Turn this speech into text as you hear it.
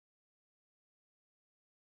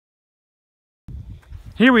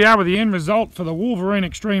Here we are with the end result for the Wolverine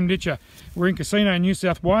Extreme ditcher. We're in Casino, New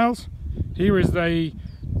South Wales. Here is the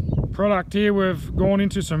product here. We've gone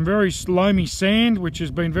into some very loamy sand, which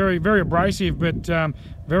has been very, very abrasive, but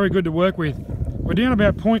very good to work with. We're down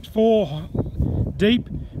about 0.4 deep,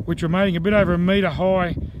 which we're making a bit over a metre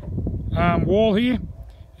high wall here,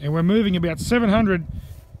 and we're moving about 700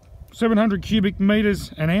 cubic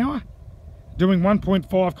metres an hour, doing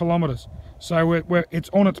 1.5 kilometres. So it's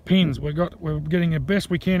on its pins. We're getting the best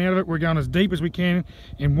we can out of it. We're going as deep as we can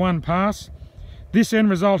in one pass. This end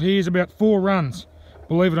result here is about 4 runs,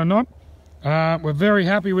 believe it or not. We're very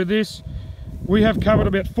happy with this. We have covered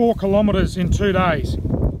about 4 kilometres in 2 days.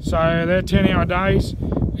 So they're 10-hour days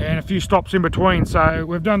and a few stops in between. So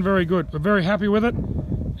we've done very good. We're very happy with it,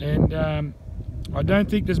 and I don't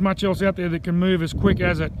think there's much else out there that can move as quick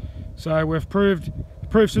as it. So we've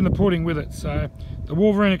proof's in the pudding with it. So the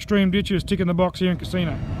Wolverine Extreme ditcher is ticking the box here in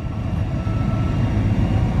Casino.